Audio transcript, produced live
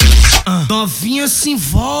Novinha se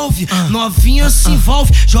envolve, novinha se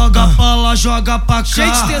envolve. Joga pra lá, joga pra cá.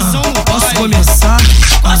 Cheio de tesão no Posso pai. começar?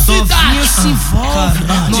 A Novinha se envolve,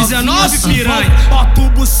 19 piranha. Bota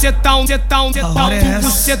o bucetão, bota o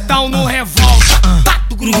bucetão no revólver.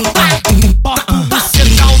 Tato grudar, bota o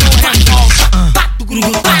bucetão no revólver. Tato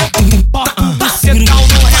grudar, bota o bucetão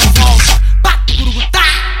no revólver. Tato grudar.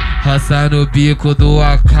 Raça no bico do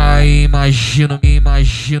AK, imagino no peru.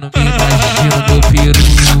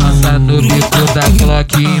 Raça no bico da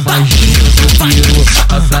Glock, imagino no peru.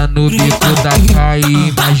 Raça no bico da AK,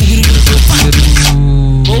 imagino no peru.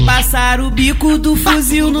 Vou passar o bico do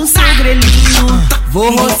fuzil no seu grelhinho.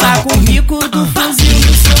 Vou roçar com o bico do fuzil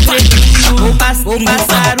no seu grelhinho. Vou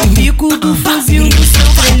passar o bico do fuzil no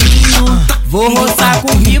seu grelhinho. Vou roçar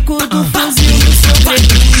com o bico do fuzil no seu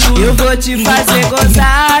grelhinho. Eu vou te fazer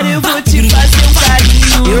gozar, eu vou te fazer um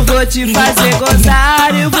carinho. Eu vou te fazer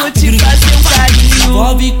gozar, eu vou te fazer um carinho.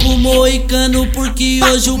 Envolve com o Moikano porque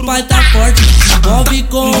hoje o pai tá forte. Envolve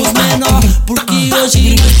com os menor porque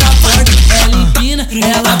hoje nós tá forte. Ela empina,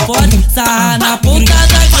 ela pode sarrar na ponta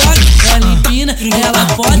da Glock. Ela empina, ela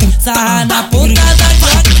pode sarrar na ponta da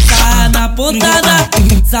Glock. Sarrar na ponta da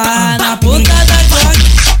Glock.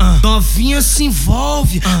 Novinha se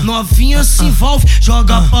envolve, novinha se envolve.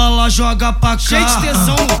 Joga pra lá, joga pra cá. Cheio de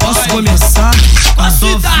tesão no Posso pai. começar?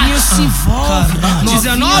 Novinha se envolve,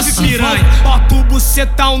 19 piranha. Bota o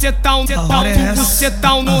bucetão, bota o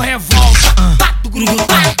bucetão no revólver. Tato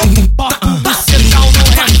grudar, bota o bucetão no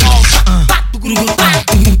revólver. Tato grudar,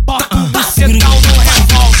 bota o bucetão no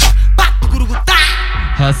revólver. Tato grudar.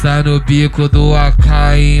 Raça no bico do AK,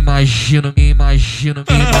 imagino no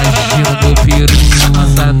peru.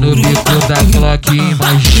 Raça no bico da Glock,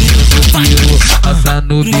 imagino no peru. Raça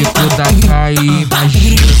no bico da AK,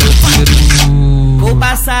 imagino no peru. Vou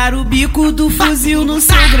passar o bico do fuzil no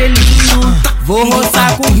seu grelhinho. Vou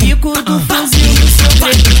roçar com o bico do fuzil no seu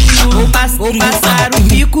grelhinho. Vou passar o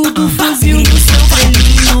bico do fuzil no seu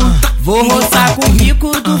grelhinho. Vou roçar com o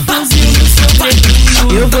bico do fuzil no seu grelhinho.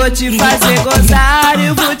 Eu vou te fazer gozar,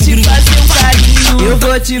 eu vou te fazer um carinho. Eu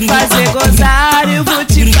vou te fazer gozar, eu vou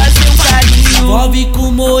te fazer um carinho. Envolve com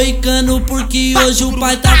o Moikano porque hoje o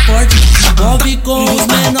pai tá forte. Envolve com os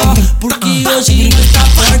menor porque hoje nós tá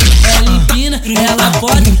forte. Ela empina, ela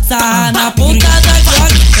pode sarrar na ponta da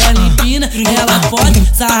Glock. Ela empina, ela pode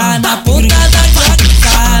sarrar na ponta da Glock.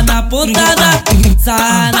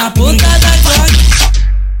 Sarrar na ponta